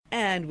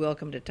And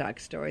welcome to Talk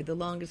Story, the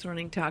longest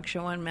running talk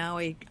show on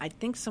Maui. I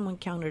think someone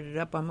counted it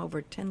up. I'm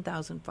over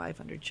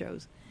 10,500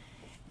 shows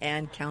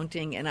and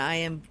counting. And I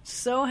am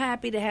so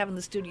happy to have in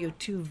the studio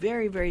two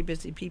very, very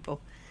busy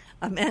people.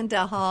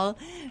 Amanda Hall,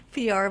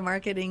 PR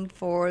marketing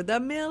for the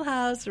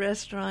Millhouse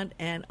Restaurant,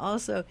 and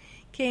also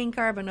Kane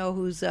Carbonneau,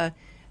 who's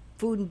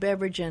food and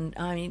beverage. And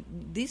I mean,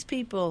 these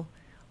people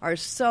are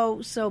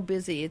so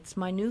busy. It's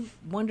my new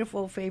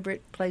wonderful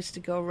favorite place to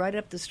go right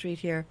up the street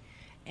here.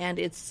 And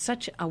it's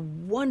such a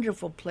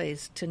wonderful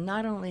place to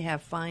not only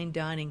have fine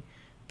dining,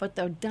 but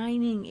the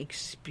dining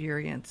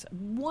experience.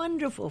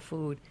 Wonderful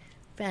food,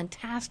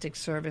 fantastic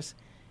service,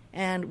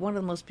 and one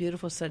of the most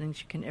beautiful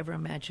settings you can ever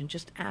imagine.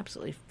 Just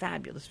absolutely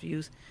fabulous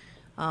views.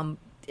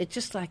 It's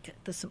just like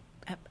this.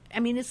 I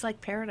mean, it's like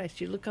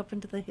paradise. You look up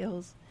into the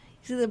hills,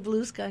 you see the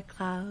blue sky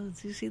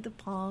clouds, you see the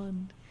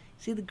pond,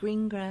 you see the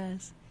green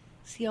grass,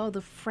 see all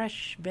the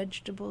fresh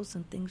vegetables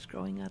and things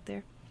growing out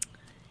there.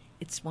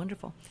 It's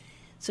wonderful.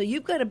 So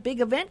you've got a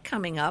big event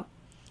coming up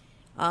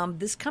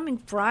this coming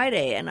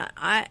Friday, and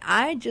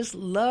I just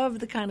love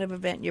the kind of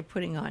event you're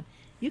putting on.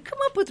 You come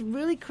up with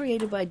really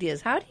creative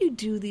ideas. How do you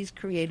do these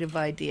creative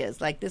ideas,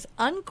 like this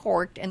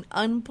Uncorked and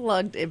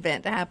Unplugged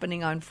event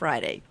happening on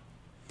Friday?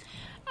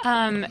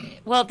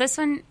 Well, this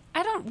one,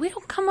 we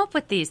don't come up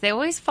with these. They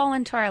always fall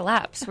into our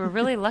laps. We're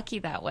really lucky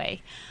that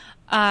way.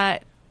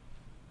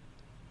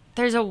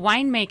 There's a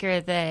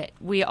winemaker that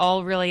we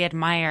all really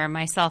admire,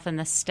 myself and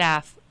the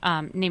staff,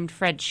 named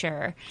Fred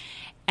Scherer.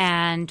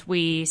 And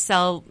we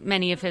sell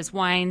many of his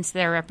wines.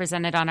 They're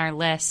represented on our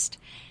list.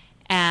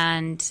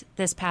 And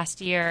this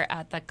past year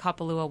at the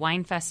Kapalua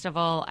Wine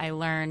Festival, I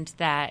learned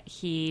that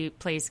he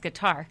plays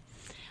guitar.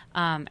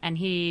 And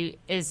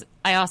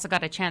I also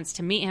got a chance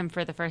to meet him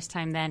for the first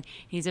time then.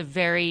 He's a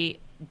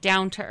very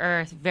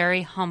down-to-earth,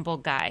 very humble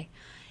guy.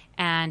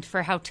 And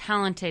for how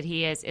talented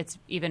he is, it's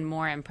even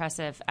more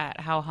impressive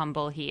at how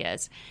humble he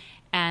is.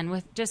 And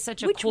with just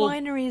such a Which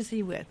winery is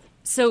he with?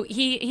 So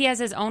he has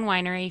his own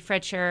winery,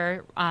 Fred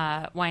Scherer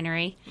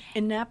Winery.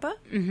 In Napa?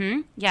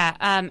 Mm-hmm. Yeah,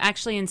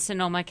 actually in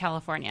Sonoma,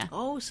 California.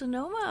 Oh,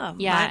 Sonoma.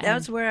 Yeah.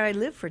 That's where I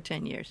lived for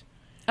 10 years.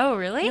 Oh,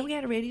 really? Yeah, we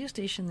had a radio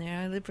station there.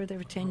 I lived there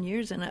for 10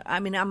 years. And I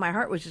mean, my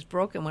heart was just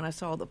broken when I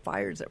saw the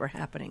fires that were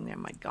happening there.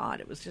 My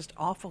God, it was just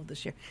awful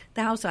this year.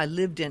 The house I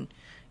lived in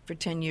for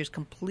 10 years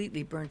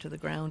completely burned to the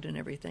ground and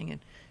everything.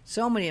 And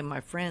so many of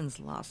my friends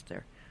lost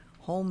their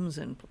homes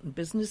and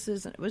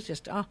businesses. And it was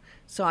just,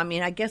 so I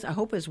mean, I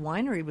hope his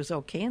winery was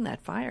okay in that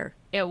fire.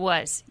 It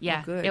was,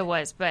 yeah, oh, good. It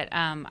was. But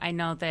I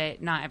know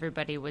that not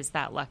everybody was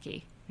that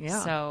lucky.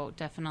 Yeah. So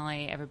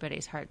definitely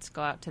everybody's hearts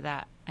go out to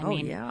that. I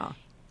mean, yeah.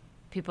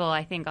 People,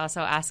 I think,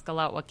 also ask a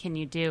lot, what can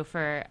you do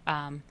for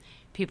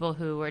people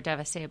who were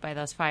devastated by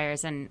those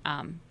fires? And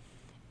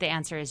the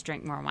answer is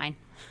drink more wine.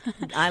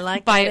 I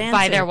like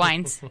buy their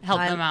wines, help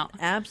them out.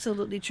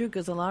 Absolutely true,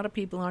 because a lot of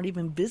people aren't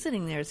even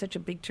visiting there. It's such a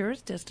big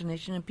tourist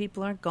destination, and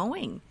people aren't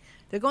going.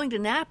 They're going to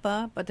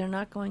Napa, but they're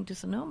not going to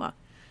Sonoma.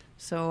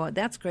 So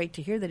that's great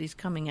to hear that he's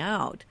coming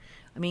out.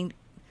 I mean,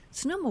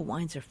 Sonoma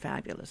wines are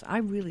fabulous. I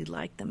really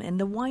like them. And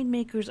the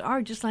winemakers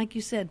are, just like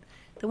you said,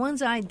 the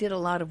ones I did a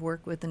lot of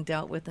work with and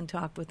dealt with and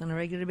talked with on a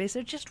regular basis,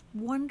 they're just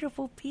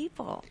wonderful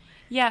people.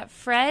 Yeah,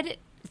 Fred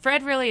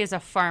really is a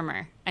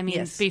farmer. I mean,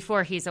 yes.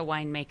 Before he's a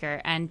winemaker.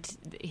 And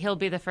he'll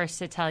be the first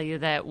to tell you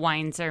that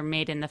wines are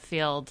made in the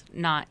field,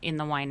 not in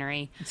the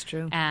winery. It's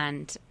true.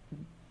 And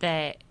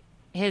that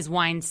his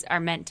wines are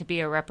meant to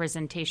be a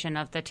representation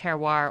of the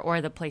terroir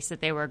or the place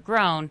that they were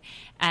grown,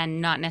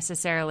 and not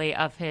necessarily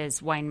of his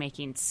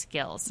winemaking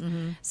skills.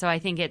 Mm-hmm. So I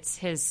think it's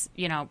his,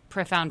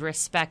 profound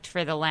respect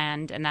for the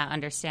land and that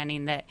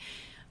understanding that,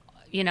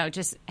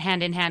 just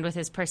hand in hand with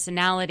his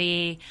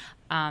personality.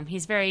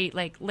 He's very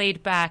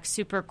laid back,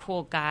 super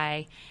cool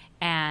guy.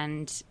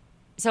 And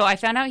so I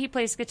found out he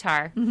plays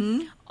guitar.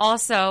 Mm-hmm.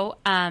 Also,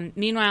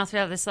 meanwhile,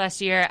 throughout this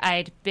last year,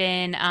 I'd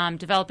been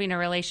developing a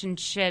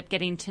relationship,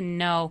 getting to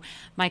know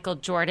Michael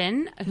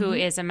Jordan, who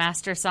is a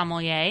master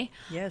sommelier.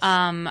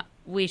 Yes.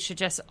 We should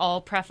just all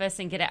preface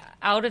and get it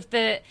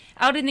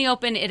out in the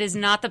open. It is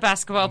not the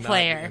basketball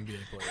player.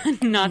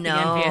 Not the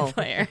NBA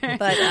player.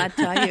 But I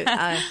tell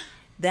you,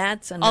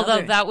 that's another.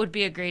 Although that would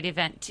be a great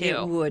event too.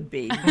 It would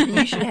be.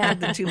 You should have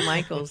the two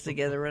Michaels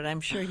together, and I'm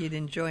sure you'd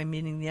enjoy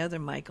meeting the other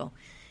Michael.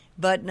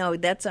 But no,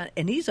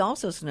 and he's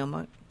also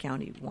Sonoma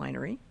County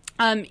Winery.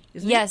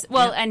 Yes.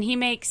 Well, yeah. And he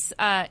makes,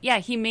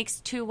 he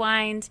makes two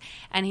wines,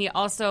 and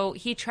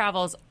he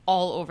travels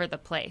all over the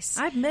place.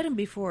 I've met him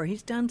before.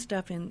 He's done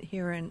stuff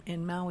here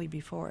in Maui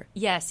before.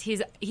 Yes,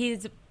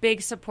 he's a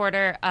big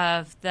supporter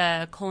of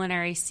the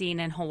culinary scene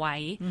in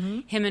Hawaii. Mm-hmm.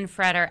 Him and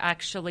Fred are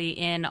actually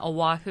in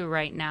Oahu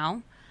right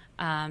now,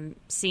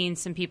 seeing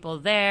some people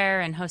there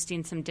and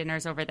hosting some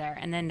dinners over there.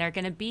 And then they're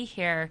going to be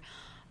here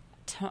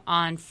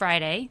on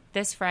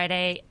this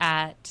Friday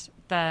at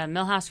the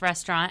Millhouse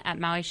Restaurant at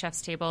Maui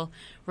Chef's Table.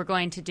 We're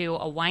going to do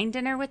a wine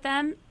dinner with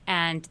them,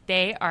 and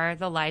they are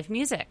the live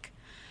music.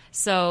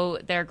 So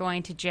they're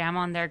going to jam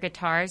on their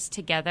guitars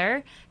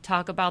together,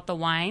 talk about the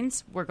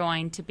wines. We're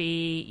going to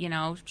be,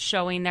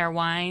 showing their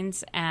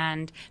wines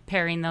and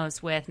pairing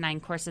those with 9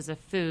 courses of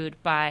food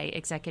by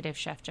Executive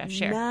Chef Jeff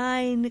Scheer.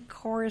 9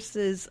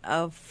 courses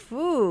of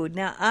food.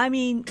 Now, I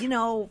mean,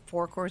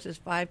 4 courses,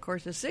 5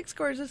 courses, 6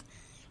 courses.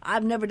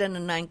 I've never done a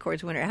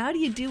 9-course dinner. How do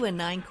you do a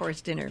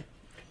 9-course dinner?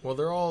 Well,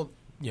 they're all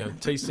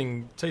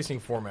tasting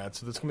formats.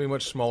 So there's going to be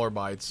much smaller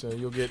bites.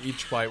 You'll get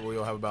each bite where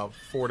you'll have about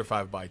 4 to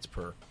 5 bites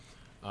per.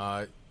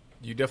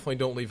 You definitely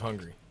don't leave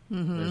hungry.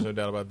 Mm-hmm. There's no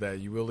doubt about that.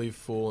 You will leave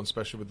full, and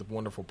especially with the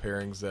wonderful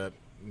pairings that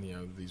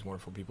these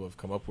wonderful people have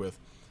come up with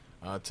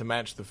to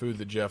match the food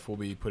that Jeff will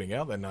be putting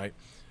out that night.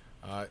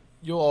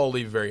 You'll all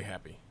leave very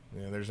happy.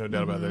 There's no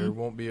doubt about that. There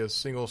won't be a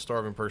single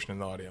starving person in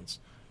the audience.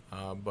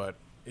 But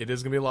it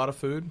is going to be a lot of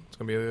food. It's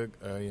going to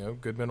be a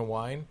good bit of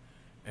wine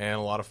and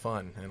a lot of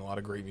fun and a lot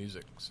of great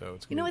music. So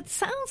it's it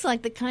sounds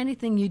like the kind of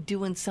thing you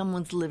do in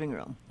someone's living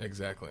room.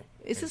 Exactly.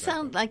 Does it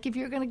sound like if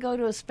you're going to go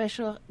to a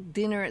special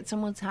dinner at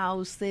someone's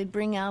house, they'd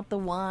bring out the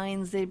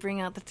wines, they'd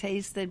bring out the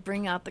taste, they'd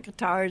bring out the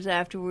guitars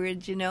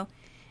afterwards,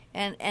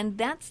 and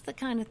that's the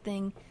kind of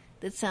thing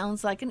that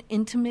sounds like an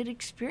intimate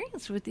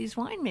experience with these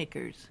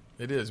winemakers.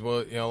 It is.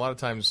 Well, a lot of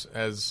times,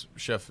 as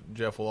Chef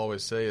Jeff will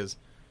always say, is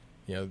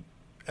by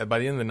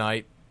the end of the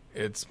night,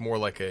 it's more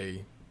like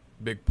a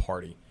big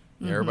party.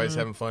 Everybody's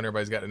having fun.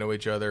 Everybody's got to know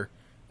each other,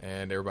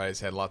 and everybody's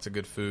had lots of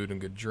good food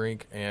and good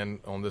drink, and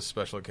on this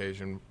special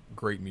occasion,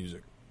 great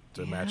music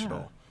to match it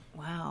all.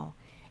 Wow!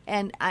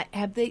 And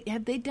they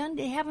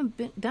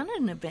haven't done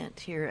an event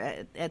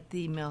here at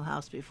the Mill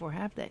House before,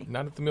 have they?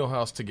 Not at the Mill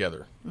House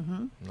together.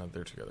 Mm-hmm. Not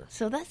there together.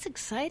 So that's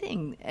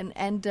exciting,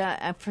 and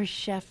for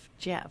Chef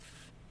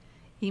Jeff.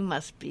 He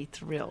must be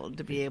thrilled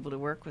to be able to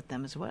work with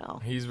them as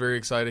well. He's very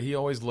excited. He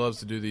always loves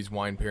to do these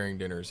wine pairing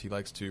dinners. He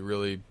likes to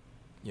really,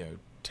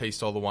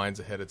 taste all the wines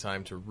ahead of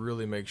time to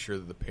really make sure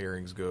that the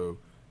pairings go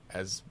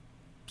as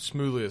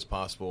smoothly as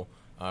possible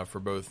for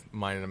both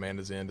mine and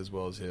Amanda's end as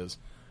well as his.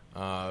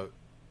 And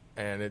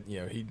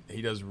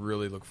he does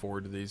really look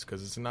forward to these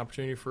because it's an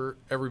opportunity for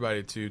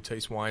everybody to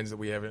taste wines that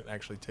we haven't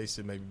actually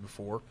tasted maybe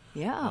before.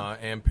 Yeah.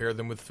 And pair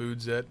them with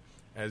foods that,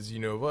 as you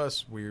know of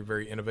us, we're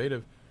very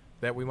innovative,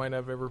 that we might not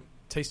have ever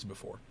tasted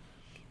before.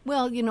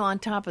 Well, on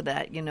top of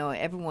that,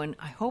 everyone,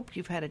 I hope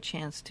you've had a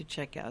chance to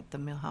check out the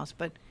Mill House,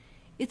 but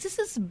this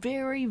is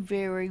very,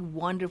 very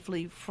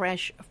wonderfully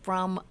fresh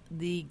from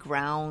the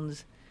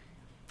grounds,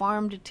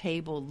 farm to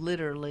table,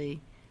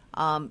 literally.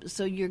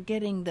 So you're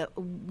getting the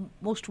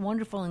most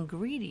wonderful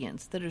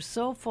ingredients that are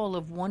so full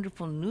of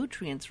wonderful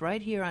nutrients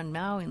right here on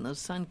Maui in those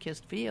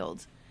sun-kissed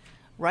fields,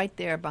 right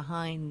there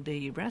behind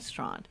the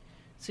restaurant.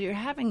 So you're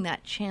having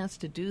that chance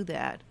to do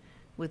that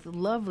with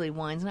lovely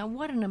wines. Now,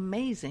 what an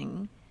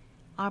amazing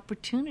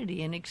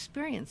opportunity and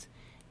experience.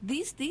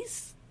 These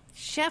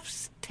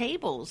chefs'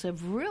 tables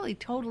have really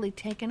totally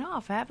taken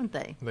off, haven't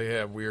they? They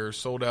have. We are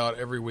sold out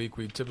every week.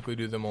 We typically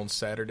do them on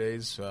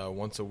Saturdays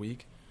once a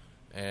week,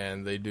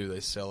 and they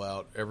sell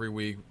out every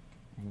week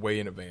way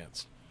in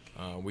advance.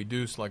 We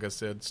do, like I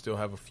said, still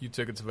have a few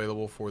tickets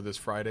available for this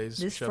Friday's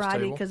This Chef's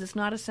Friday, Table. because it's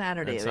not a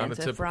Saturday. It's not a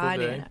typical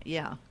Friday day.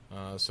 Yeah.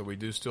 So we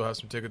do still have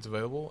some tickets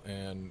available,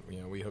 and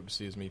we hope to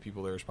see as many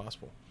people there as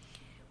possible.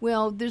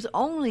 Well, there's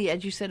only,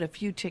 as you said, a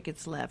few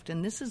tickets left,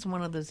 and this is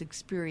one of those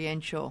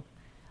experiential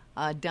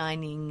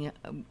dining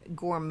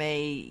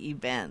gourmet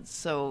events.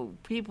 So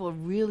people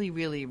really,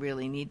 really,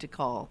 really need to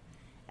call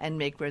and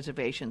make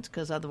reservations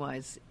because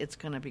otherwise it's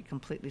going to be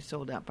completely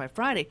sold out by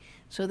Friday.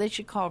 So they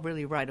should call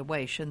really right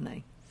away, shouldn't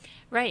they?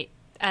 Right.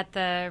 At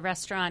the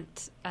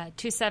restaurant,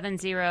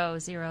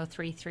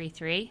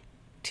 270-0333.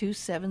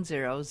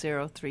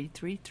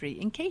 270-0333.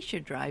 In case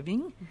you're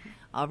driving,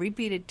 I'll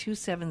repeat it,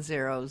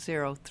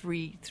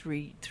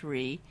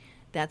 270-0333.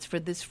 That's for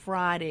this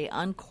Friday,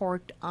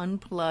 Uncorked,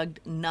 Unplugged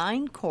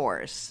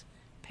 9-course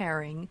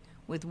pairing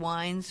with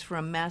wines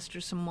from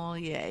Master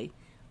Sommelier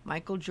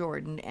Michael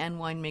Jordan and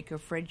winemaker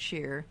Fred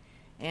Scheer,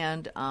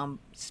 and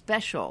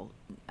special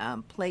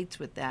plates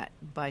with that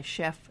by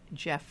Chef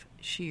Jeff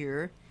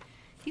Scheer.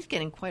 He's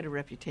getting quite a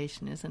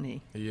reputation, isn't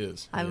he? He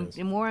is.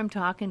 The more I'm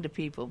talking to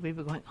people are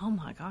going, oh,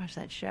 my gosh,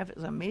 that chef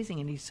is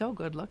amazing, and he's so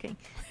good-looking.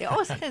 They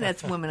always say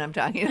that's women I'm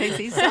talking to.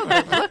 He's so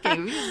good-looking.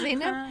 Have you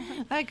seen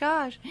him? My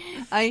gosh.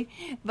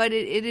 But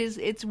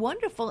it's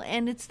wonderful,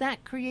 and it's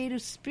that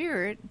creative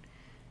spirit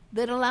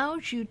that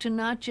allows you to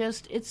not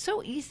just – it's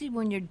so easy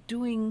when you're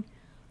doing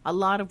a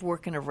lot of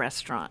work in a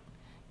restaurant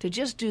to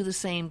just do the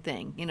same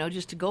thing,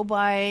 just to go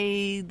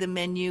by the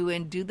menu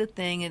and do the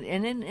thing,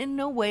 and in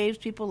no ways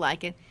people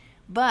like it.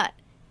 But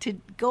to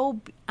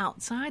go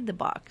outside the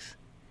box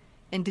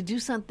and to do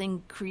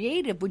something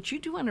creative, which you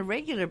do on a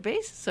regular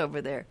basis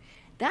over there,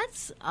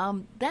 that's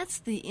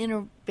the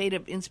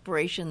innovative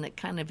inspiration that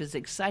kind of is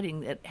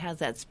exciting, that has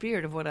that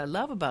spirit of what I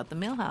love about the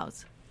Mill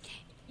House.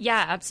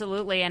 Yeah,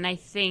 absolutely. And I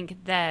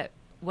think that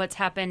what's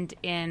happened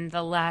in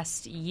the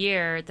last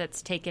year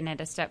that's taken it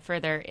a step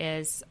further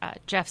is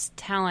Jeff's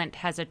talent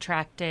has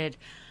attracted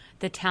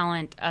the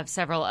talent of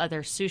several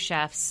other sous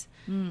chefs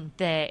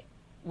that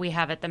we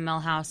have at the Mill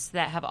House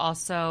that have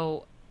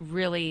also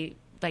really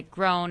like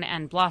grown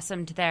and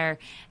blossomed there.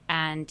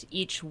 And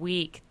each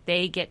week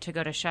they get to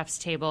go to chef's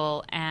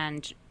table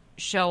and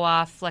show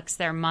off, flex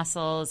their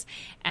muscles,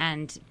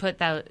 and put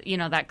that, you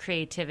know, that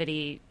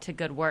creativity to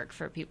good work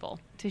for people.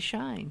 To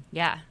shine.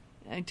 Yeah.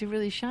 To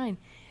really shine.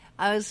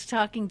 I was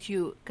talking to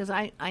you because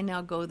I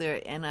now go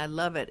there and I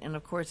love it. And,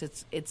 of course,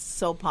 it's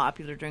so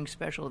popular during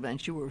special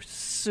events. You were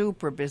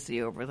super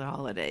busy over the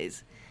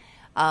holidays.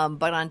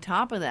 But on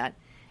top of that,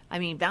 I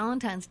mean,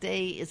 Valentine's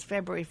Day is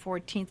February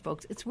 14th,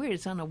 folks. It's weird.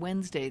 It's on a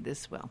Wednesday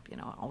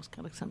always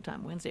kind of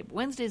sometime Wednesday. But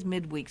Wednesday's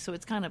midweek, so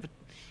it's kind of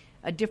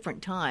a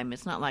different time.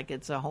 It's not like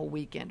it's a whole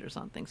weekend or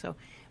something. So,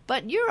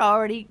 but you're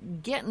already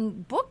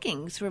getting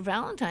bookings for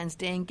Valentine's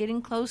Day and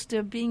getting close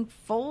to being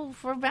full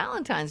for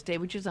Valentine's Day,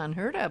 which is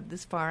unheard of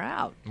this far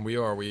out. We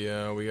are. We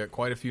got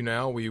quite a few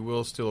now. We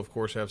will still, of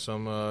course, have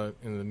some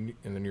in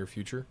the near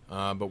future.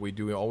 But we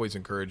do always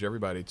encourage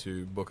everybody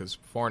to book as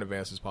far in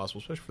advance as possible,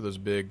 especially for those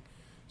big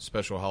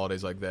special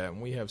holidays like that.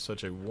 And we have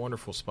such a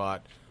wonderful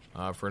spot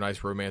for a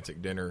nice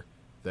romantic dinner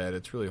that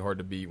it's really hard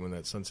to beat when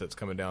that sunset's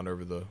coming down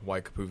over the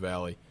Waikapu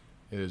Valley.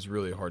 It is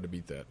really hard to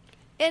beat that.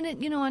 And,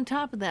 on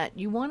top of that,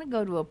 you want to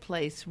go to a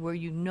place where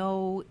you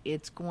know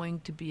it's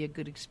going to be a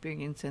good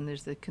experience and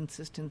there's the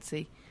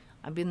consistency.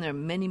 I've been there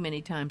many,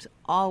 many times.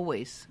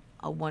 Always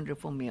a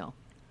wonderful meal.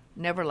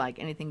 Never like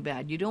anything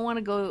bad. You don't want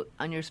to go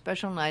on your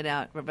special night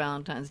out for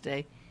Valentine's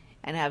Day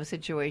and have a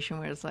situation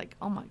where it's like,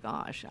 oh, my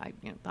gosh, I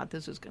thought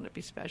this was going to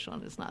be special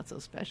and it's not so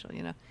special,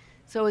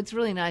 So it's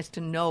really nice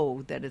to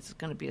know that it's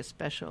going to be a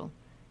special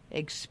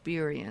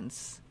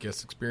experience.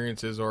 Guest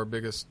experience is our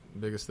biggest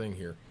thing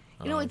here.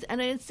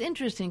 It's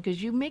interesting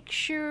because you make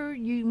sure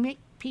you make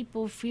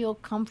people feel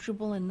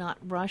comfortable and not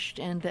rushed,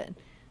 and that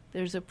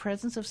there's a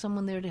presence of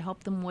someone there to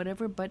help them,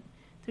 whatever. But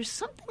there's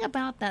something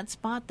about that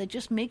spot that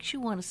just makes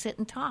you want to sit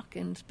and talk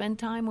and spend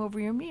time over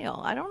your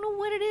meal. I don't know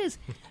what it is.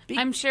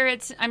 I'm sure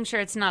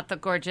it's not the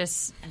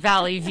gorgeous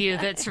valley view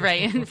that's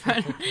right in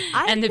front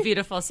and the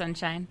beautiful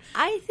sunshine.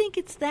 I think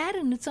it's that,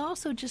 and it's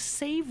also just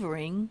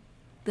savoring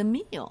the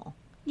meal.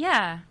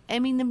 Yeah. I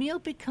mean, the meal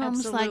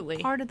becomes Absolutely.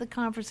 like part of the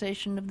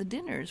conversation of the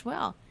dinner as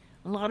well.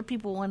 A lot of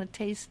people want to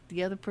taste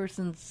the other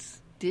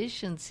person's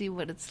dish and see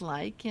what it's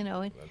like,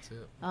 That's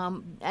it.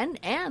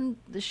 And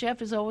the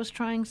chef is always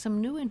trying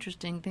some new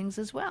interesting things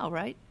as well,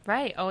 right?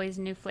 Right. Always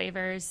new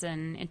flavors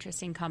and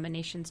interesting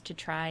combinations to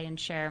try and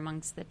share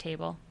amongst the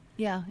table.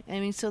 Yeah.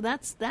 I mean, so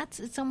that's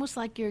it's almost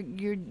like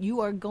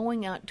you are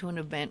going out to an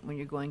event when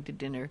you're going to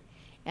dinner.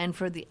 And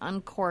for the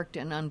Uncorked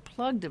and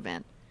Unplugged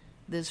event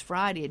this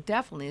Friday, it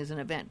definitely is an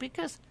event,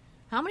 because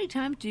how many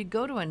times do you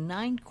go to a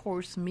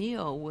 9-course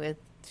meal with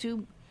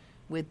two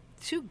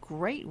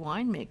great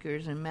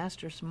winemakers, and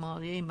master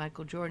sommelier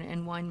Michael Jordan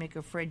and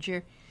winemaker Fred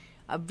Gier?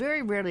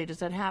 Very rarely does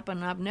that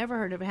happen. I've never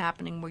heard of it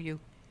happening where you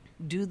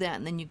do that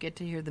and then you get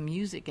to hear the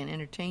music and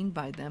entertained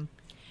by them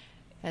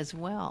as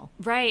well.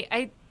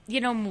 Right.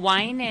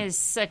 Wine is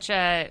such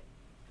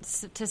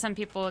to some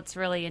people it's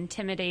really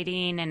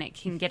intimidating, and it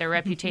can get a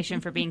reputation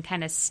for being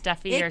kind of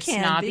stuffy or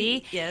snobby.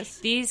 Be, yes.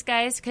 These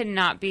guys could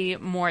not be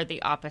more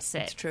the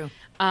opposite. It's true.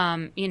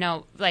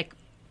 Like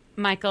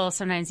Michael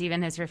sometimes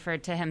even has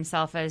referred to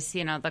himself as,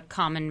 the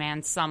common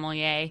man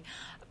sommelier,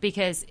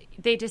 because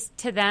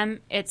to them,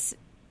 it's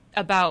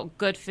about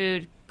good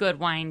food, good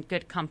wine,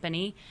 good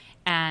company.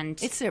 And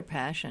it's their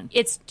passion.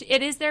 It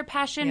is their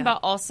passion, Yeah. but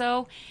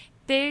also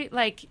they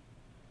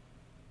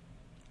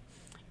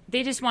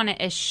just want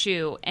to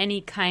eschew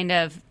any kind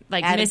of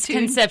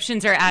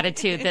misconceptions or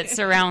attitude that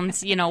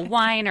surrounds,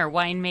 wine or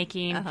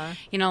winemaking.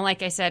 Uh-huh.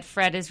 Like I said,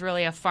 Fred is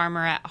really a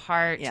farmer at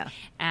heart. Yeah.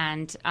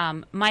 And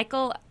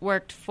Michael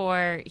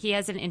he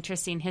has an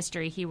interesting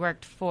history. He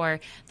worked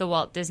for the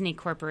Walt Disney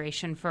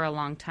Corporation for a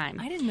long time.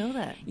 I didn't know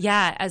that.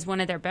 Yeah, as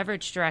one of their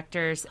beverage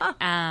directors. Huh.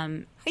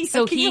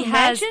 So Can you he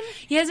has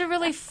imagine? a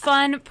really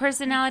fun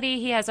personality.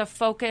 He has a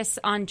focus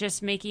on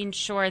just making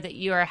sure that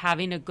you are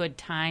having a good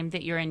time,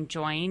 that you're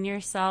enjoying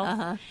yourself.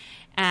 Uh-huh.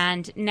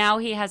 And now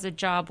he has a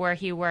job where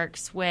he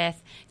works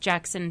with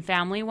Jackson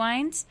Family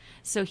Wines.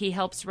 So he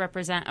helps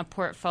represent a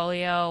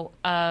portfolio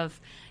of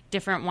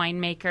different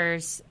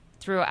winemakers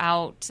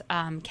throughout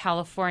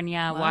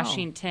California, Wow.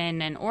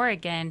 Washington, and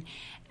Oregon.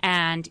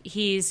 And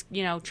he's,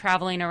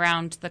 traveling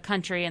around the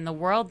country and the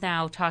world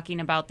now talking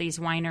about these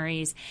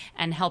wineries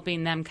and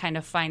helping them kind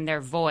of find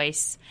their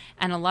voice.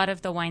 And a lot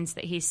of the wines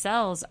that he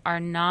sells are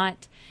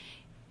not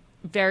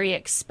very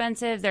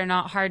expensive. They're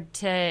not hard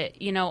to,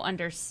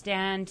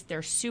 understand.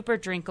 They're super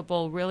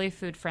drinkable, really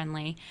food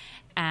friendly.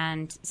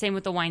 And same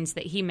with the wines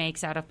that he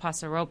makes out of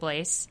Paso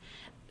Robles.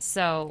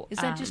 So Is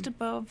that just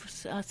above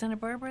Santa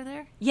Barbara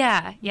there?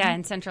 Yeah,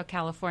 in Central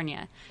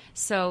California.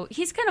 So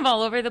he's kind of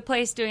all over the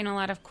place doing a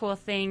lot of cool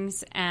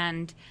things,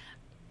 and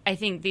I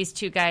think these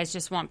two guys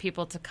just want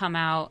people to come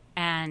out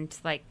and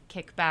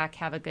kick back,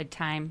 have a good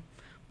time.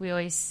 We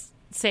always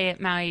say at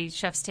Maui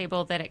Chef's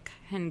Table that it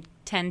can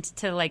tend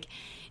to like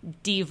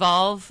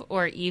devolve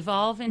or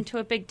evolve into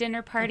a big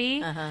dinner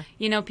party.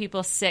 You know,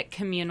 people sit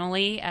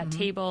communally at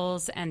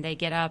tables and they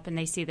get up and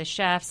they see the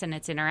chefs and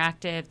it's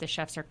interactive. The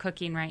chefs are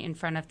cooking right in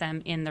front of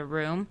them in the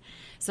room.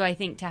 So I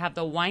think to have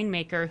the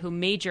winemaker who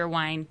made your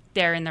wine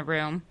there in the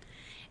room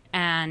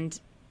and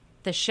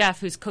the chef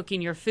who's cooking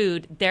your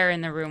food there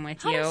in the room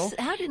with you.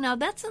 Now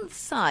that's on the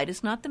side.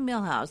 It's not the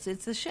mill house.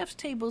 It's the chef's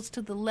tables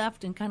to the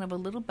left and kind of a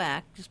little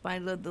back, just by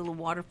the little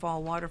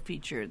water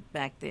feature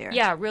back there.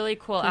 Yeah, really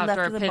cool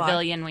outdoor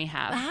pavilion we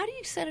have. How do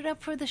you set it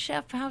up for the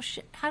chef? How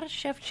does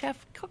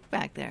chef cook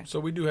back there? So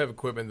we do have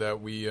equipment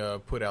that we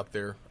put out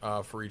there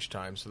for each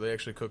time. So they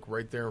actually cook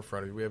right there in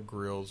front of you. We have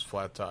grills,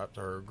 flat tops,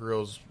 or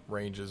grills,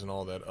 ranges, and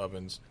all that,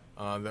 ovens.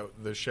 That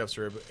the chefs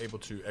are able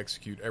to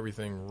execute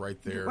everything right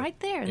there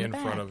in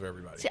front of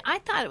everybody. See, I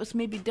thought it was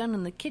maybe done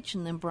in the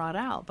kitchen then brought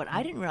out, but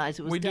I didn't realize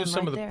it was done right there. We do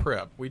some of the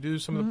prep. We do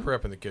some of the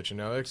prep in the kitchen.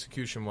 Now,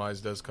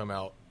 execution-wise does come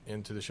out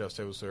into the chef's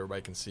table so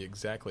everybody can see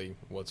exactly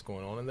what's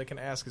going on, and they can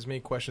ask as many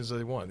questions as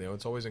they want. You know,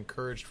 it's always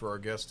encouraged for our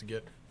guests to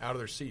get out of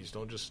their seats.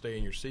 Don't just stay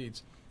in your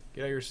seats.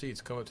 Get out of your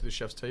seats. Come up to the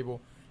chef's table.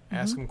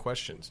 Ask them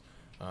questions.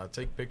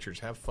 Take pictures,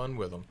 have fun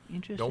with them.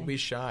 Don't be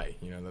shy.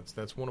 You know,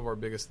 that's one of our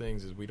biggest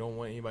things is we don't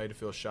want anybody to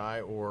feel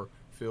shy or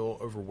feel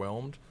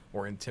overwhelmed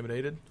or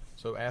intimidated.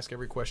 So ask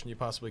every question you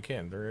possibly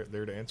can. They're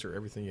there to answer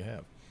everything you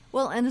have.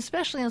 Well, and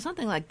especially on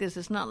something like this,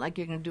 it's not like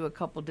you're going to do a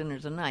couple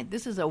dinners a night.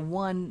 This is a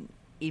one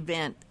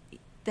event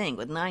thing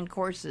with 9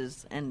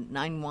 courses and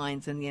 9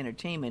 wines and the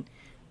entertainment.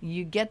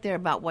 You get there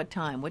about what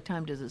time? What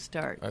time does it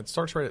start? It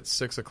starts right at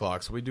 6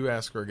 o'clock, so we do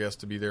ask our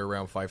guests to be there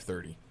around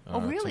 5:30. Oh,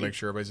 really? To make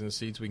sure everybody's in the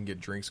seats. We can get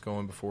drinks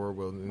going before,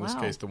 well, in this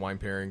case, the wine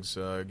pairings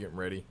getting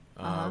ready.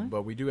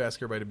 But we do ask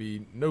everybody to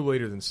be no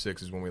later than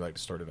 6 is when we like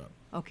to start it up.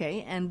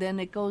 Okay, and then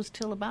it goes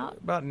till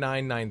about?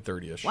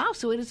 9:30-ish. Wow,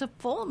 so it is a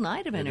full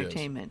night of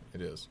entertainment.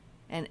 It is.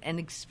 And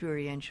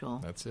experiential.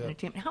 That's it.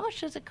 Entertainment. How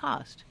much does it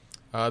cost?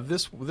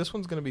 This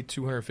one's going to be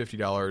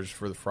 $250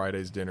 for the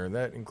Friday's dinner, and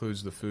that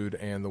includes the food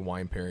and the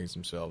wine pairings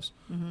themselves.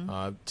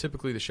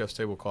 Typically, the chef's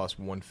table costs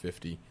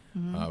 $150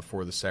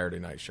 for the Saturday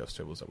night chef's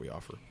tables that we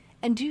offer.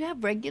 And do you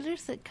have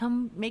regulars that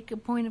make a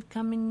point of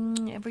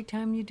coming every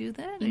time you do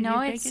that? No,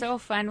 it's so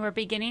fun. We're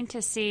beginning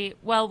to see,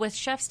 well, with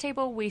Chef's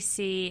Table, we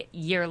see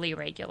yearly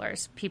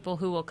regulars, people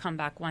who will come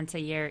back once a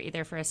year,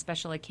 either for a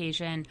special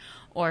occasion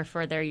or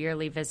for their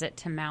yearly visit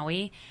to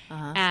Maui.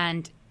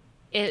 And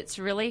it's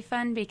really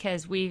fun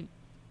because we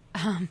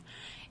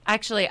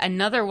actually,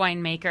 another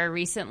winemaker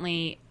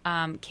recently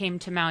came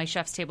to Maui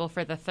Chef's Table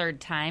for the 3rd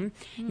time,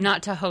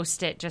 not to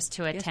host it, just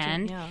to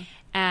attend.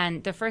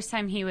 And the first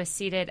time he was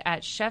seated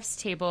at Chef's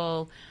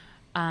Table,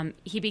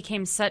 he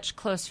became such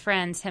close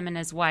friends, him and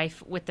his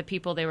wife, with the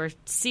people they were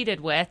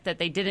seated with that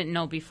they didn't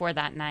know before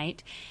that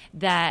night,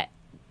 that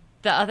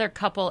the other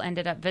couple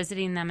ended up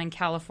visiting them in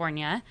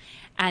California.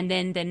 And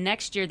then the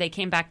next year they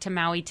came back to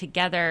Maui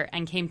together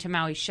and came to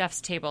Maui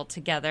Chef's Table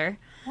together.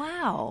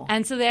 Wow.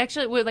 And so they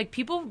actually were like,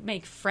 people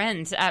make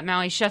friends at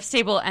Maui Chef's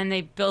Table and they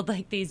build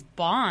like these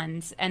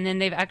bonds. And then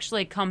they've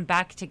actually come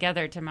back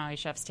together to Maui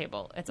Chef's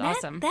Table. It's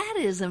awesome. That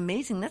is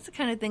amazing. That's the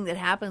kind of thing that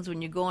happens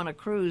when you go on a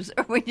cruise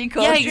or when you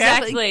go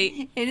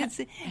traveling.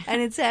 Exactly.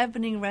 And it's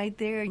happening right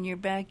there in your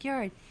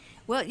backyard.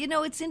 Well, you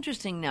know, it's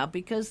interesting now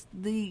because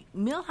the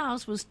mill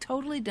house was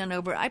totally done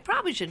over. I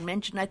probably should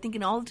mention, I think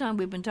in all the time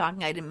we've been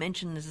talking, I didn't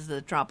mention this is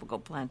the tropical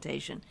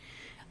plantation.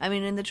 I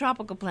mean, and the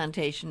tropical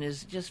plantation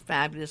is just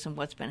fabulous, and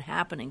what's been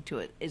happening to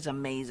it is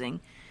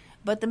amazing.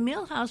 But the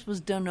mill house was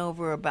done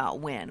over about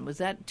when? Was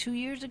that 2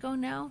 years ago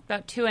now?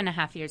 About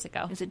 2.5 years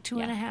ago. Is it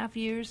 2.5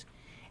 years?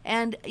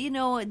 And, you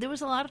know, there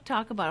was a lot of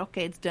talk about,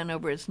 okay, it's done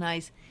over, it's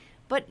nice.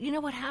 But you know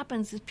what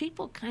happens is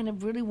people kind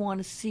of really want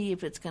to see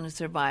if it's going to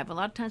survive. A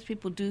lot of times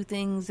people do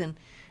things and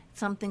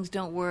some things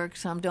don't work,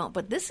 some don't.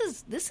 But this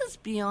is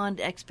beyond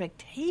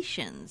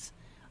expectations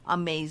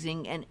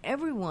amazing, and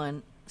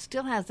everyone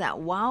still has that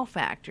wow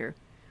factor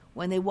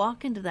when they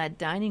walk into that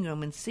dining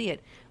room and see it.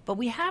 But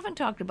we haven't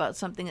talked about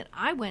something that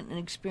I went and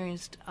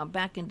experienced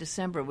back in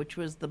December, which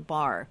was the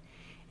bar.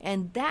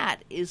 And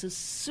that is a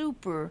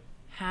super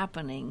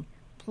happening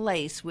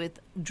place with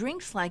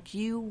drinks like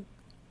you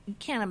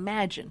can't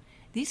imagine.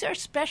 These are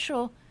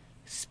special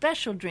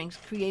drinks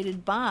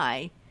created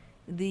by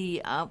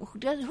the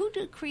who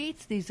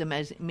creates these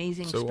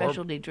amazing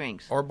specialty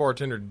drinks. Our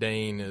bartender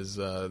Dane is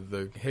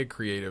the head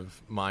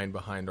creative mind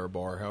behind our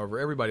bar. However,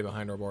 everybody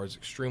behind our bar is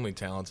extremely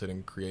talented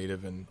and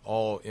creative, and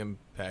all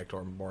impact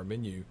our bar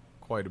menu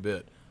quite a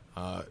bit.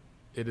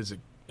 It is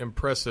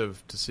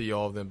impressive to see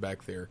all of them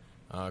back there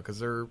because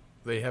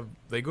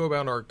they go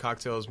about our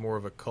cocktails more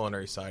of a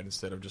culinary side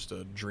instead of just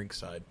a drink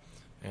side.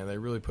 And they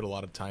really put a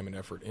lot of time and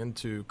effort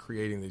into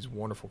creating these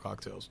wonderful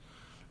cocktails.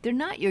 They're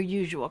not your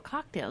usual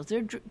cocktails.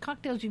 They're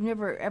cocktails you've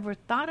never ever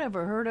thought of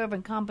or heard of,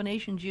 and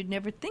combinations you'd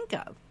never think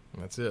of.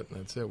 That's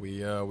it.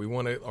 We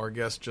want our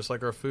guests, just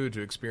like our food,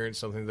 to experience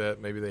something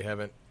that maybe they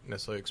haven't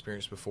necessarily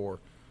experienced before.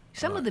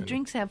 Some of the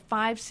drinks have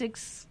 5,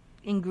 6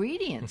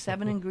 ingredients,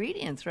 7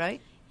 ingredients,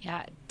 right?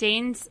 Yeah,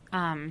 Dane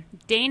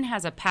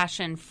has a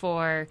passion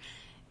for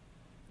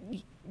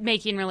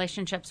making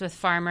relationships with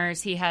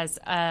farmers. He has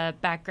a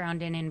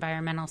background in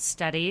environmental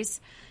studies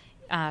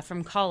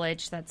from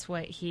college. That's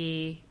what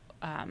he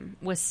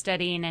was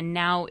studying, and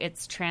now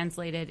it's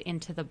translated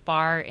into the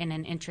bar in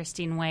an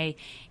interesting way.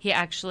 He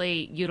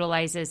actually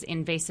utilizes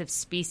invasive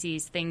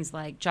species, things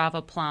like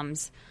Java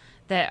plums,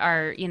 that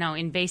are,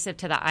 invasive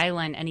to the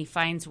island, and he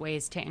finds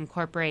ways to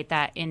incorporate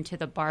that into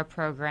the bar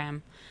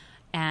program.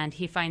 And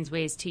he finds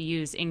ways to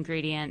use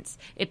ingredients.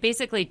 It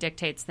basically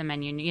dictates the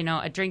menu.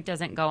 A drink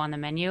doesn't go on the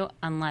menu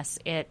unless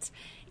it's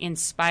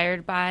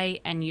inspired by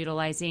and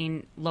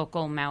utilizing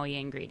local Maui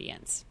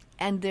ingredients.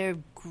 And they're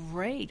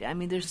great. I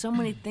mean, there's so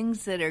many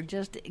things that are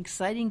just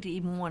exciting to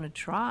even want to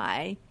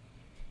try.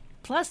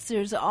 Plus,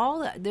 there's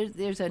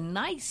a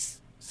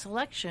nice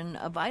selection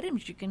of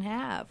items you can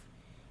have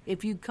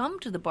if you come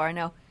to the bar.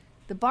 Now,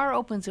 the bar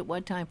opens at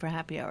what time for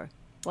happy hour?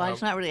 Well,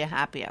 it's not really a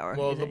happy hour.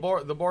 Well,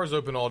 the bar's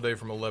open all day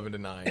from 11 to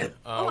 9.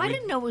 I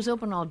didn't know it was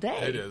open all day.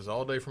 It is,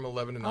 all day from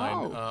 11 to 9.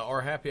 Oh. Our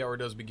happy hour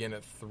does begin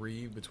at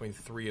 3, between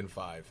 3 and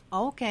 5.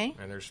 Oh, okay.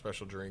 And there's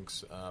special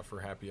drinks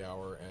for happy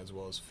hour as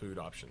well as food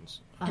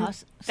options. Uh-huh.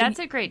 That's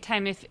a great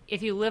time. If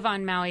you live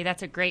on Maui,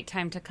 that's a great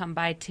time to come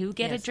by to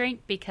get a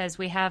drink, because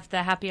we have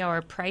the happy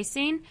hour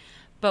pricing,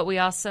 but we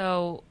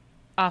also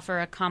offer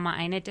a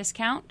Kama'aina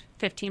discount,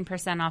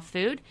 15% off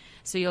food.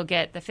 So you'll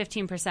get the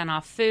 15%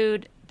 off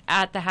food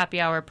at the happy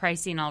hour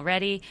pricing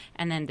already,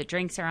 and then the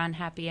drinks are on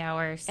happy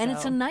hour. So. And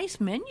it's a nice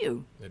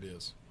menu. It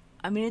is.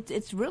 I mean,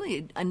 it's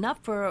really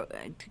enough to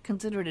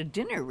consider it a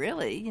dinner,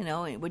 really,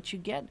 what you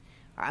get.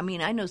 I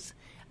mean, I know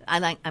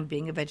I'm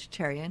being a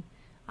vegetarian.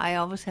 I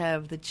always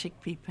have the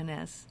chickpea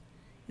panisse.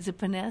 Is it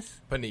panisse?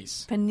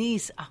 Panisse.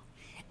 Panisse. Oh.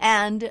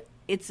 And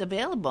it's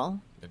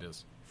available. It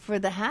is. For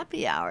the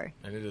happy hour.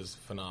 And it is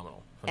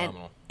phenomenal. And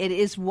it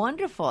is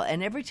wonderful.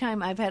 And every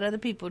time I've had other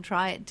people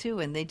try it, too,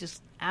 and they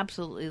just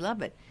absolutely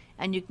love it.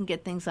 And you can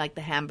get things like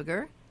the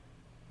hamburger.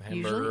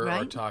 Usually,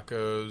 right? Our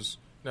tacos.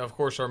 Now, of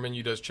course, our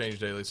menu does change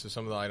daily, so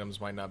some of the items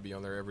might not be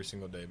on there every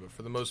single day. But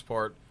for the most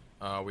part,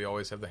 we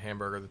always have the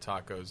hamburger, the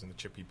tacos, and the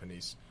chickpea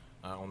panisse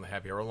on the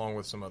happy hour, along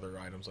with some other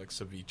items like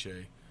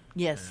ceviche.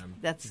 Yes,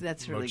 that's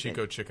really Mochiko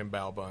good. chicken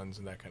bao buns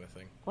and that kind of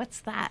thing.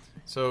 What's that?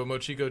 So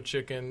Mochiko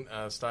chicken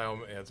style,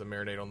 it's a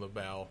marinade on the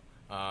bao.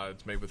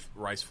 It's made with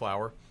rice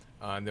flour,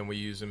 and then we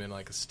use them in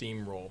like a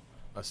steam roll,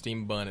 a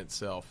steam bun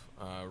itself.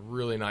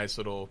 Really nice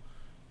little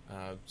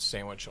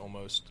sandwich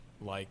almost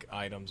like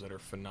items that are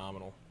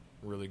phenomenal.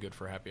 Really good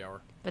for happy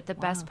hour. But the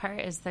best part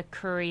is the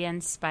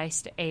Korean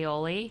spiced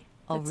aioli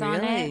that's really?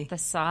 on it. The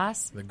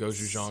sauce. The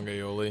gochujang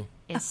aioli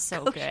is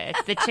so good.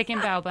 The chicken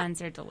bao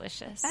buns are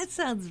delicious. That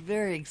sounds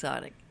very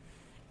exotic.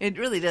 It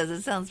really does.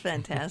 It sounds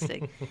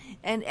fantastic.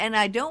 and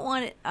I don't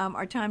want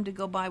our time to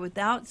go by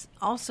without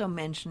also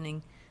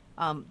mentioning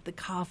the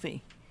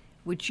coffee,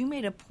 which you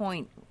made a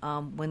point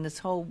when this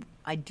whole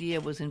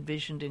idea was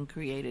envisioned and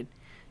created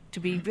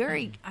to be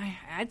very,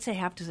 I'd say,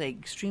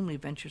 extremely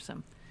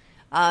venturesome.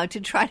 To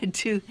try to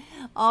do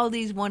all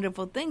these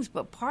wonderful things.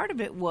 But part of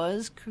it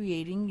was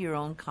creating your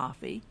own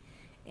coffee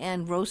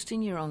and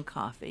roasting your own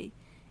coffee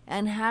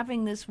and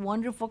having this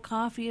wonderful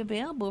coffee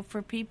available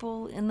for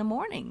people in the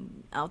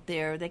morning out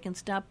there. They can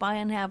stop by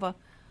and have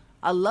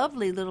a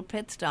lovely little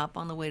pit stop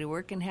on the way to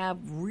work and have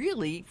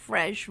really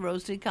fresh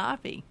roasted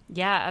coffee.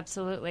 Yeah,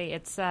 absolutely.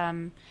 It's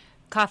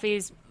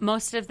coffees,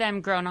 most of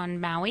them grown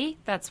on Maui.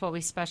 That's what we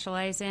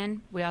specialize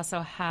in. We also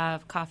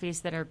have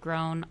coffees that are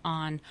grown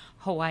on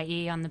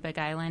Hawaii, on the Big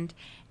Island,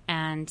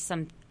 and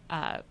some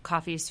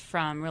coffees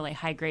from really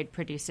high-grade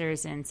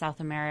producers in South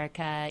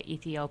America,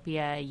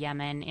 Ethiopia,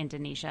 Yemen,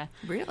 Indonesia.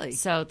 Really?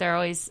 So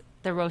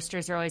the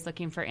roasters are always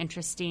looking for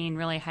interesting,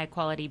 really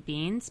high-quality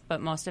beans, but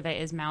most of it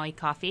is Maui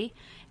coffee,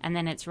 and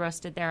then it's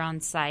roasted there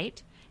on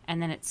site,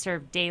 and then it's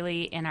served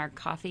daily in our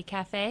coffee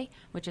cafe,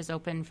 which is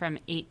open from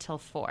 8 till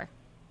 4.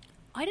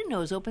 I didn't know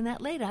it was open that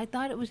late. I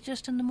thought it was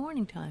just in the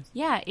morning time.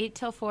 Yeah, 8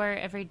 till 4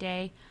 every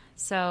day.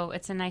 So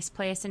it's a nice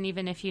place. And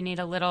even if you need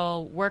a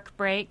little work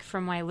break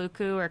from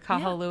Wailuku or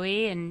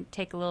Kahului and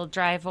take a little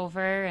drive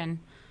over and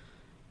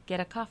get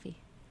a coffee.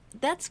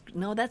 That's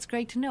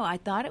great to know. I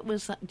thought it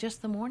was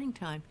just the morning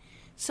time.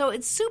 So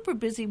it's super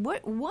busy.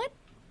 What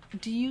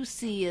do you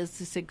see as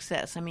the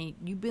success? I mean,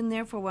 you've been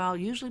there for a while.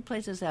 Usually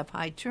places have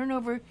high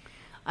turnover.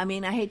 I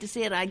mean, I hate to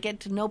say it. I get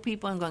to know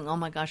people and going, oh,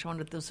 my gosh, I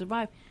wonder if they'll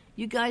survive.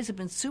 You guys have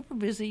been super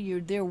busy.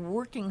 You're there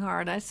working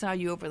hard. I saw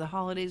you over the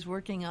holidays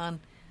working on,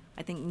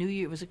 I think, New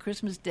Year. It was a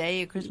Christmas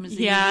Day or Christmas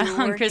Eve. Yeah,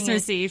 on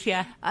Christmas Eve,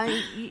 yeah.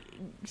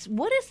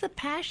 What is the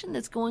passion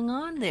that's going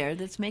on there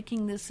that's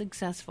making this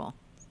successful?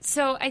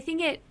 So I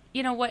think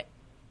what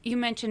you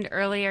mentioned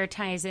earlier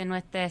ties in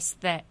with this,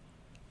 that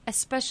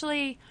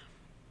especially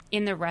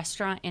in the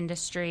restaurant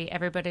industry,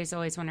 everybody's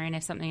always wondering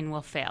if something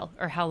will fail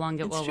or how long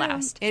it will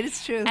last. It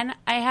is true. And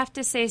I have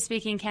to say,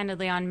 speaking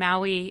candidly, on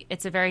Maui,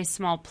 it's a very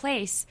small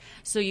place,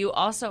 so you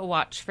also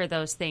watch for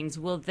those things.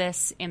 Will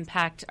this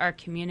impact our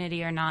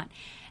community or not?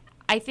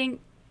 I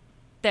think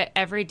that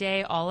every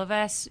day, all of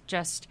us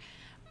just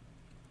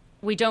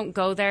we don't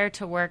go there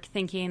to work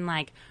thinking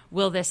like,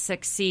 will this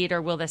succeed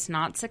or will this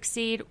not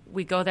succeed?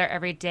 We go there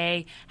every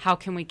day. How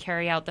can we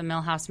carry out the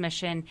Millhouse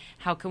mission?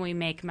 How can we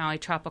make Maui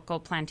Tropical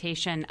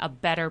Plantation a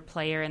better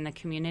player in the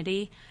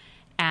community?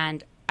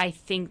 And I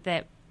think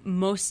that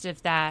most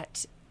of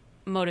that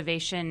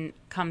motivation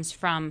comes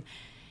from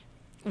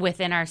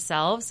within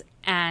ourselves,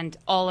 and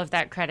all of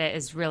that credit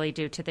is really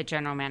due to the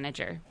general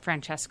manager,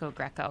 Francesco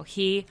Greco.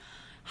 He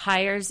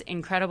hires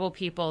incredible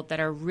people that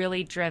are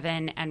really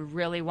driven and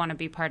really want to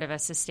be part of a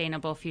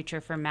sustainable future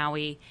for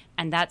Maui,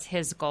 and that's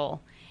his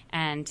goal.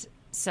 And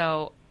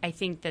so I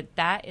think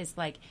that is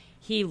like,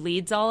 he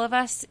leads all of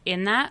us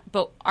in that,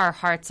 but our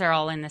hearts are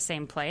all in the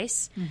same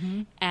place.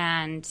 Mm-hmm.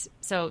 And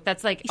so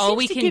that's like all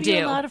we can do. He seems to give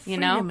you a lot of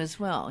freedom, you know? as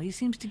well. He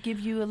seems to give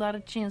you a lot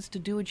of chance to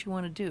do what you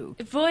want to do.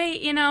 Boy,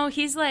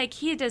 he's like,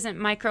 he doesn't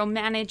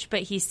micromanage,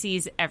 but he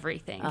sees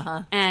everything.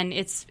 Uh-huh. And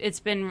it's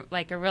been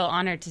like a real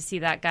honor to see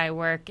that guy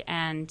work.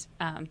 And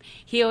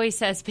he always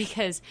says,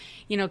 because,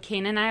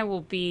 Kane and I will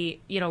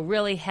be,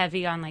 really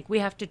heavy on like, we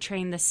have to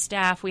train the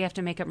staff. We have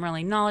to make them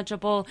really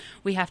knowledgeable.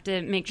 We have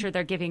to make sure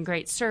they're giving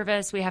great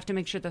service. We have to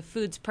make sure the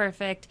food's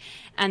perfect.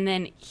 And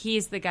then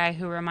he's the guy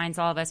who reminds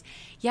all of us,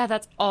 yeah,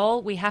 that's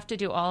all. We have to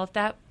do all of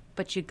that,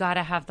 but you got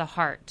to have the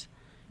heart.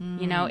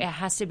 It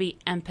has to be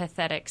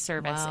empathetic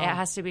service. Wow. It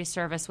has to be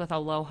service with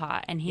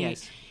aloha. And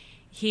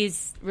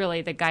he's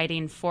really the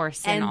guiding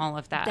force in all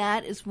of that.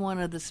 That is one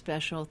of the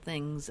special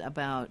things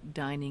about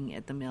dining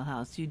at the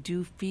Millhouse. You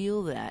do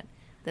feel that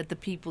the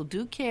people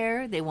do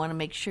care. They want to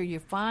make sure you're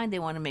fine. They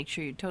want to make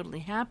sure you're totally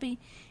happy.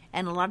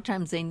 And a lot of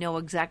times they know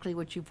exactly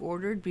what you've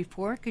ordered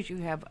before because you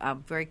have a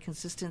very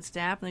consistent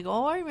staff. And they go,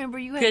 oh, I remember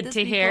you had this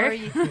before.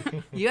 Good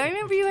to hear. I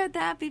remember you had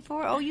that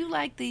before. Oh, you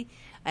like the...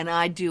 And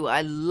I do.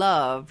 I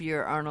love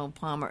your Arnold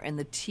Palmer and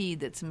the tea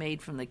that's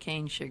made from the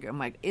cane sugar. I'm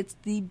like, it's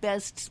the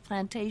best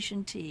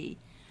plantation tea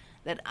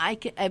that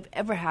I've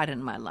ever had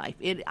in my life.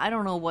 I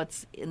don't know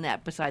what's in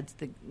that besides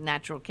the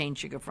natural cane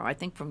sugar I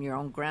think from your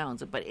own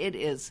grounds. But it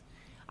is...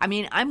 I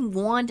mean,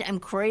 I'm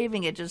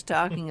craving it just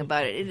talking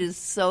about it. It is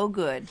so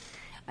good.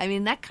 I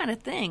mean, that kind of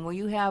thing where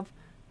you have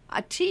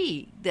a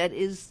tea that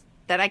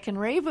I can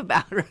rave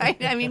about,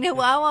 right? I mean,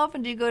 how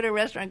often do you go to a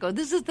restaurant and go,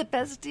 this is the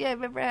best tea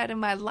I've ever had in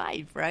my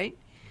life, right?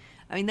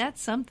 I mean,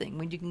 that's something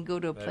when you can go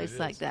to a place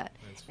like that.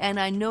 And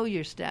I know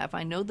your staff.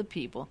 I know the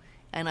people.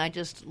 And I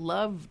just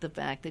love the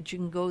fact that you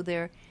can go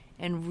there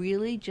and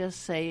really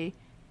just say,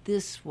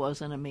 this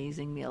was an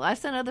amazing meal. I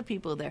sent other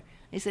people there.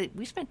 They said,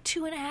 we spent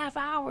 2.5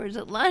 hours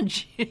at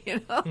lunch.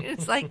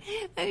 It's like,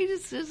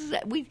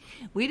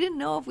 we didn't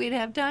know if we'd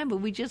have time, but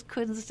we just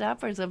couldn't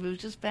stop ourselves. It was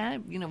just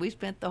bad. We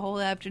spent the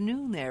whole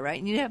afternoon there, right?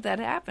 And you have that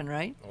happen,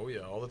 right? Oh, yeah,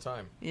 all the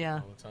time. Yeah.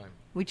 All the time.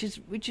 Which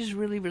is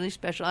really, really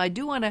special. I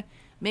do want to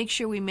make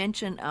sure we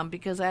mention,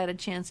 because I had a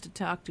chance to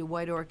talk to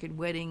White Orchid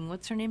Wedding.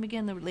 What's her name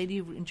again, the lady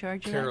in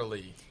charge of Carol that?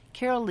 Lee.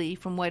 Carol Lee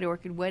from White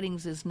Orchid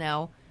Weddings is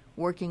now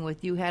working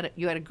with you. Had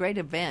a great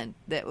event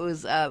that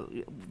was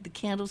the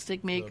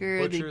candlestick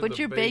maker, the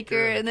butcher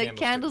baker, and the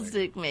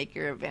candlestick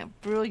maker event.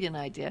 Brilliant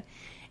idea.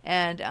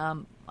 And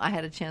I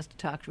had a chance to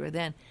talk to her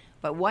then.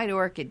 But White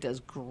Orchid does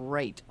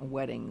great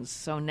weddings.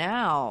 So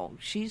now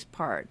she's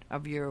part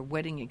of your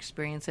wedding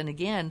experience. And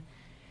again,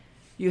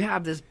 you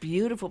have this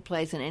beautiful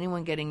place, and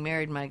anyone getting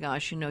married, my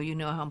gosh, you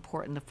know how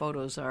important the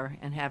photos are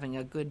and having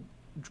a good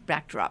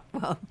backdrop.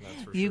 Well,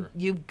 that's for sure.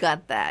 You've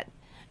got that.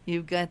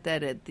 You've got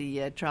that at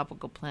the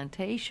Tropical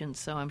Plantation,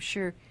 so I'm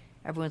sure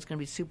everyone's going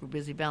to be super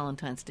busy.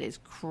 Valentine's Day is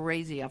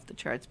crazy off the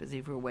charts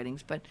busy for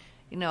weddings. But,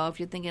 if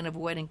you're thinking of a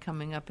wedding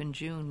coming up in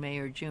May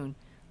or June,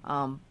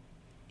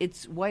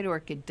 it's White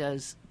Orchid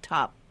does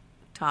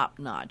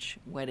top-notch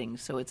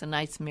weddings, so it's a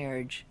nice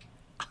marriage,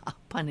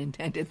 pun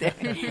intended there,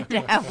 to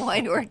have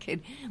White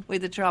Orchid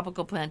with the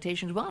Tropical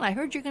Plantation as well. And I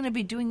heard you're going to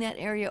be doing that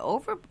area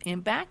over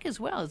and back as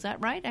well. Is that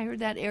right? I heard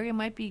that area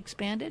might be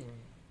expanded.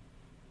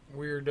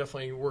 We're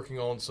definitely working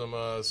on some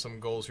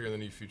goals here in the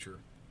near future.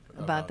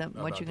 About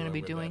what you're going to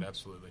be doing? That,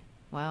 absolutely.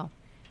 Wow.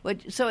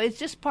 So it's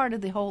just part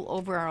of the whole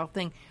overall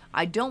thing.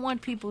 I don't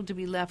want people to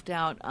be left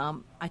out.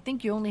 I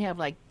think you only have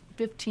like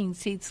 15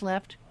 seats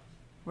left,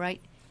 right?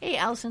 Hey,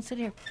 Allison, sit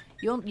here.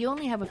 You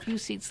only have a few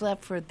seats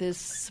left for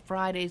this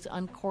Friday's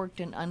Uncorked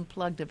and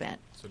Unplugged event.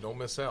 So don't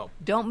miss out.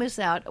 Don't miss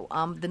out.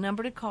 The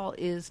number to call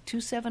is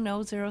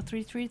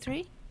 270-0333.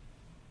 Is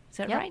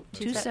that right?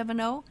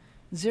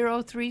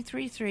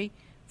 270-0333.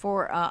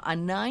 For a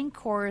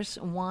 9-course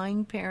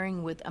wine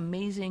pairing with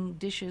amazing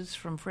dishes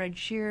from Fred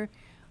Shear,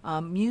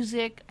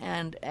 music,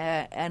 and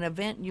an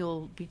event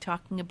you'll be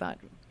talking about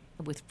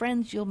with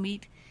friends you'll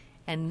meet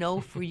and know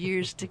for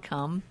years to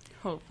come.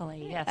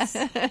 Hopefully, yes.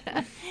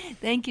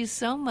 Thank you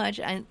so much,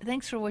 and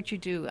thanks for what you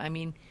do. I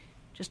mean,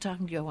 just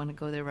talking to you, I want to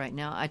go there right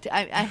now. I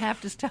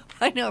have to stop.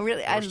 I know,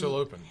 really. We're still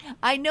open.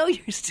 I know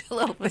you're still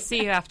open. We'll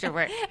see you after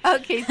work.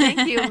 Okay,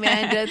 thank you,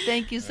 Amanda.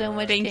 Thank you so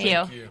much. Thank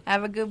Kate. you.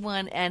 Have a good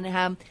one,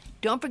 and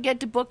don't forget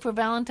to book for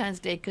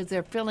Valentine's Day because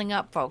they're filling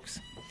up, folks.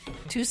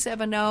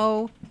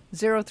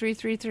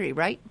 270-0333,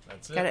 right?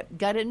 That's it.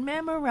 Got it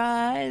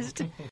memorized.